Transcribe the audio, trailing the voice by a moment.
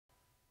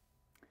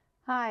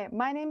Hi,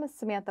 my name is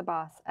Samantha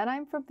Bos, and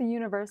I'm from the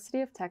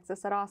University of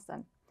Texas at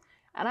Austin.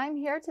 And I'm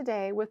here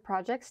today with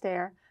Project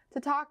STAIR to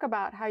talk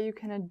about how you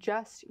can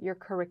adjust your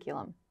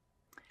curriculum.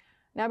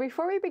 Now,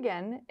 before we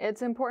begin,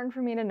 it's important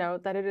for me to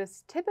note that it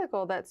is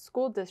typical that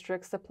school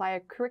districts supply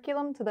a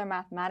curriculum to their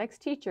mathematics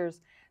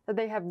teachers that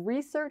they have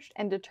researched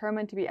and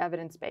determined to be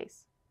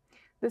evidence-based.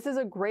 This is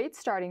a great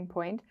starting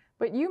point,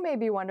 but you may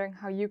be wondering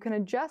how you can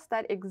adjust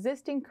that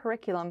existing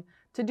curriculum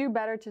to do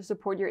better to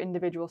support your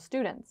individual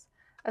students,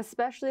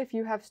 especially if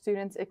you have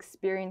students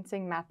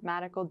experiencing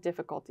mathematical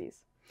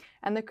difficulties,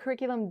 and the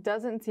curriculum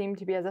doesn't seem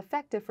to be as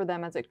effective for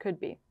them as it could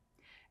be.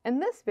 In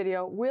this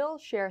video, we'll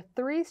share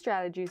 3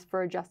 strategies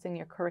for adjusting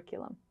your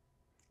curriculum.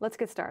 Let's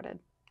get started.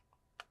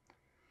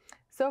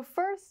 So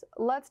first,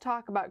 let's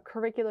talk about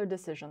curricular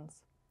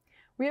decisions.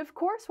 We of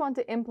course want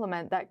to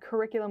implement that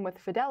curriculum with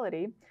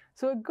fidelity,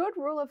 so a good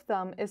rule of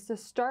thumb is to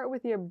start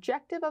with the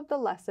objective of the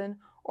lesson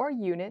or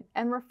unit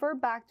and refer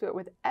back to it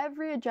with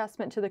every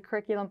adjustment to the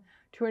curriculum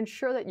to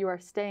ensure that you are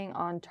staying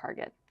on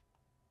target.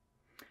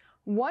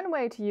 One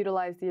way to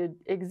utilize the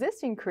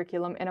existing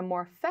curriculum in a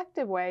more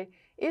effective way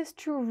is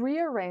to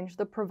rearrange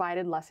the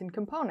provided lesson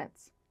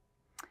components.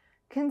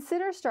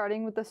 Consider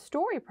starting with the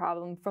story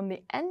problem from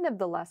the end of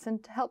the lesson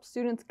to help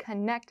students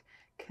connect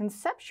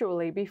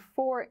conceptually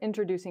before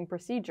introducing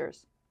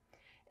procedures.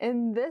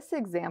 In this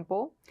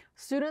example,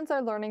 students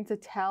are learning to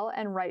tell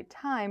and write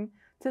time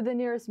to the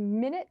nearest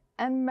minute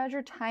and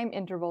measure time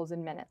intervals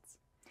in minutes.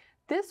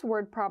 This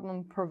word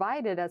problem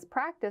provided as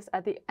practice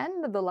at the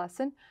end of the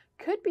lesson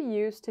could be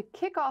used to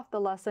kick off the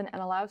lesson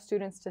and allow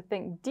students to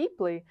think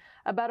deeply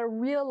about a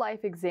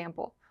real-life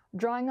example,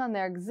 drawing on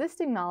their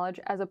existing knowledge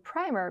as a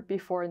primer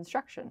before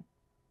instruction.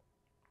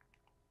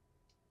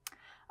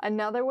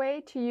 Another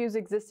way to use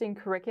existing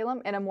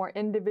curriculum in a more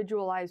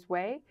individualized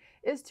way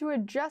is to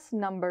adjust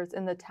numbers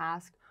in the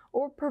task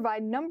or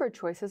provide number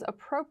choices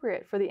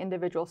appropriate for the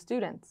individual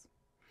students.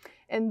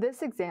 In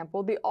this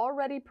example, the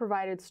already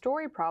provided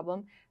story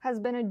problem has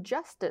been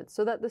adjusted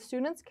so that the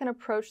students can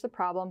approach the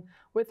problem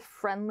with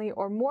friendly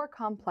or more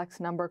complex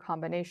number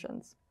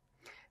combinations.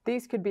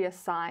 These could be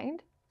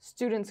assigned,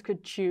 students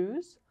could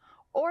choose,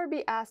 or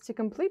be asked to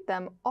complete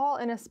them all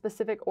in a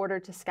specific order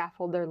to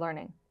scaffold their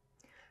learning.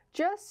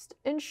 Just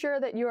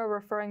ensure that you are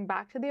referring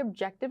back to the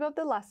objective of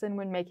the lesson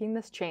when making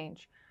this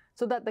change,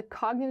 so that the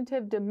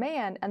cognitive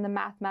demand and the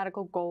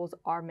mathematical goals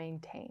are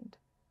maintained.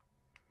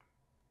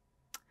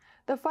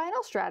 The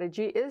final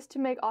strategy is to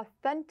make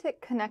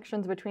authentic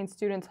connections between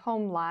students'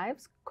 home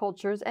lives,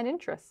 cultures, and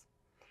interests.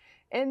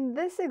 In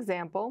this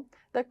example,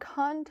 the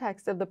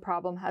context of the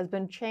problem has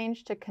been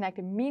changed to connect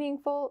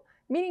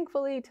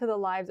meaningfully to the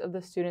lives of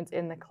the students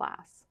in the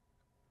class.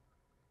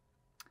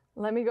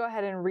 Let me go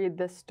ahead and read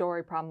this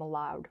story problem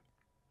aloud.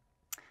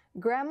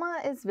 Grandma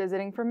is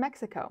visiting from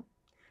Mexico.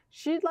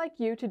 She'd like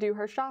you to do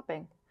her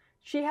shopping.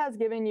 She has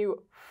given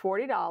you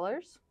 $40.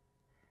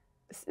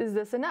 Is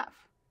this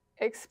enough?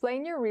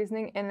 Explain your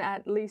reasoning in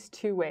at least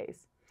 2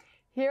 ways.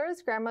 Here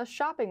is Grandma's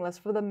shopping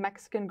list for the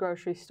Mexican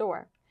grocery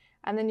store.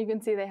 And then you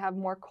can see they have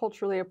more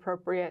culturally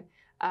appropriate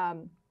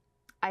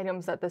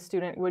items that the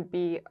student would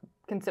be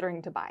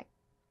considering to buy.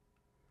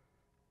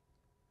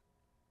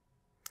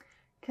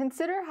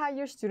 Consider how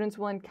your students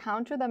will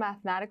encounter the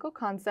mathematical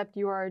concept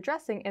you are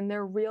addressing in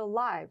their real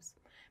lives.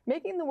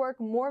 Making the work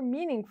more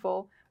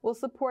meaningful will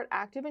support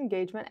active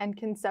engagement and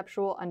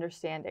conceptual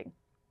understanding.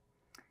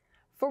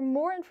 For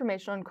more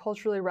information on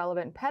culturally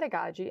relevant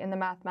pedagogy in the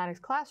mathematics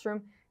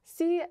classroom,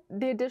 see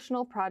the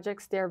additional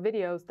Project STAIR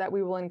videos that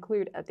we will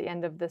include at the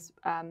end of this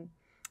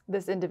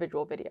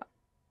individual video.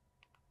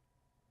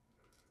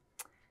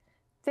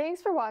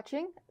 Thanks for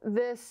watching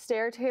this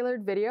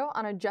STAIR-tailored video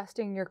on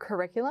adjusting your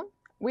curriculum.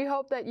 We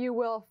hope that you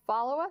will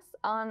follow us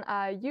on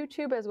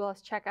YouTube as well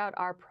as check out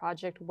our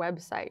project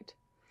website.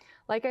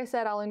 Like I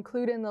said, I'll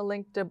include in the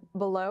link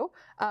below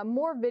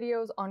more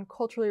videos on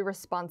culturally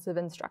responsive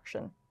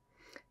instruction.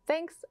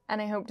 Thanks,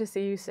 and I hope to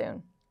see you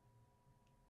soon.